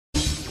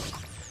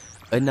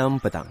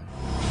6 petang.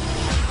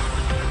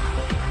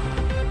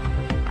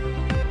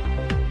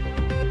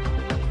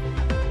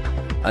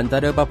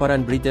 Antara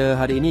paparan berita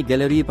hari ini,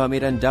 galeri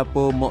pameran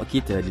dapur mok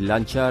kita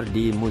dilancar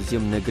di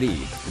Muzium Negeri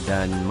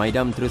dan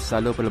Maidam terus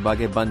salur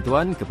pelbagai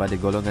bantuan kepada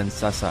golongan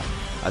sasar.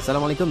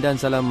 Assalamualaikum dan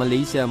salam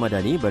Malaysia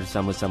Madani,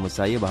 bersama-sama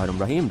saya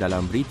Baharul Rahim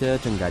dalam Berita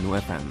Terengganu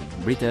FM.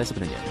 Berita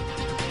sebenarnya.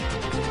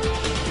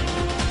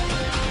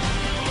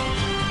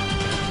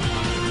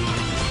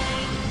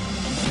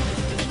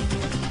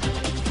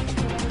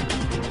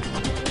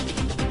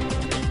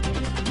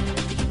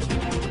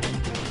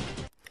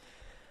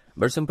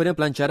 Bersempena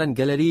pelancaran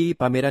galeri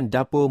pameran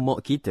dapur mok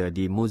kita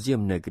di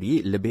Muzium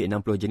Negeri, lebih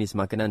 60 jenis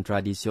makanan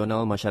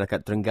tradisional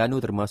masyarakat Terengganu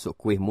termasuk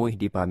kuih muih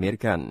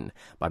dipamerkan.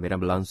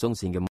 Pameran berlangsung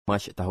sehingga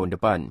Mac tahun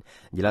depan.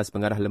 Jelas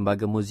pengarah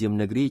Lembaga Muzium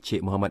Negeri,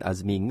 Cik Muhammad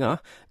Azmi Ngah,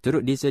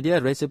 turut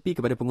disedia resepi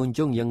kepada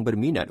pengunjung yang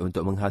berminat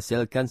untuk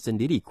menghasilkan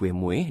sendiri kuih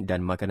muih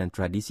dan makanan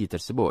tradisi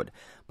tersebut.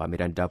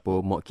 Pameran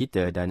dapur mok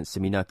kita dan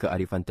Seminar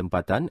Kearifan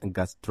Tempatan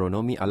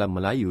Gastronomi Alam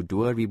Melayu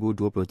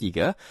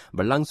 2023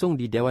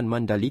 berlangsung di Dewan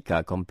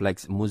Mandalika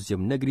Kompleks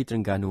Muzium Negeri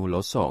Terengganu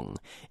Losong.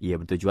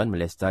 Ia bertujuan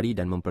melestari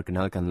dan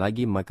memperkenalkan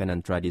lagi makanan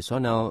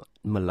tradisional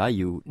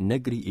Melayu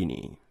negeri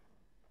ini.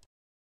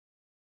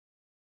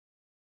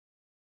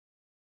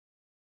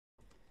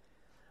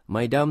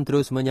 Maidam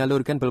terus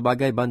menyalurkan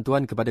pelbagai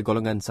bantuan kepada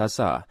golongan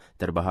sasar.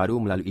 Terbaharu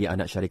melalui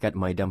anak syarikat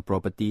Maidam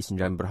Property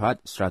Sdn Bhd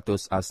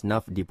 100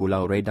 asnaf di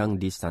Pulau Redang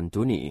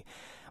disantuni.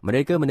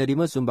 Mereka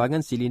menerima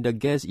sumbangan silinder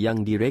gas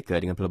yang direka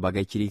dengan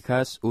pelbagai ciri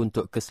khas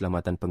untuk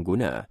keselamatan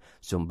pengguna.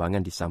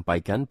 Sumbangan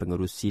disampaikan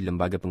pengerusi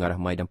Lembaga Pengarah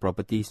Maidam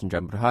Property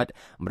Sdn Bhd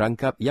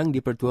merangkap Yang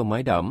di-Pertua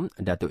Maidam,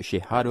 Datuk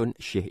Syekh Harun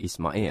Syekh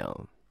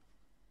Ismail.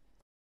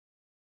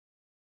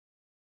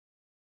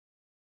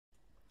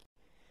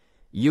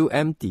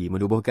 UMT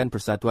menubuhkan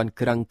Persatuan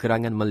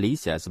Kerang-Kerangan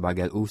Malaysia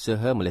sebagai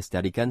usaha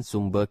melestarikan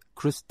sumber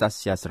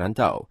krustasia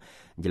serantau.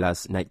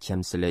 Jelas Naib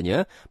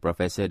Chancellornya,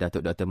 Profesor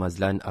Datuk Dr.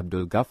 Mazlan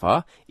Abdul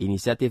Ghaffar,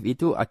 inisiatif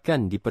itu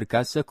akan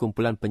diperkasa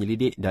kumpulan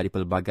penyelidik dari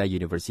pelbagai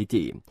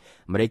universiti.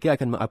 Mereka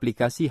akan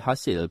mengaplikasi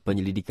hasil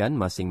penyelidikan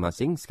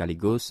masing-masing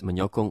sekaligus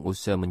menyokong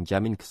usaha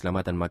menjamin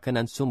keselamatan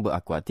makanan sumber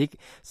akuatik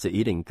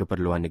seiring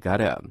keperluan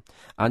negara.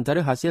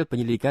 Antara hasil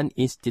penyelidikan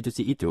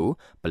institusi itu,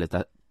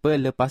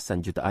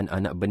 pelepasan jutaan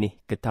anak benih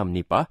ketam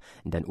nipah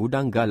dan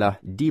udang galah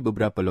di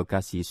beberapa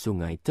lokasi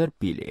sungai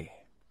terpilih.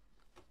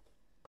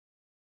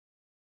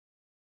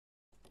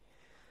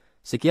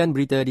 Sekian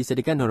berita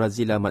disediakan Nur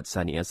Razila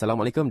Matsani.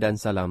 Assalamualaikum dan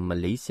salam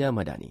Malaysia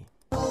Madani.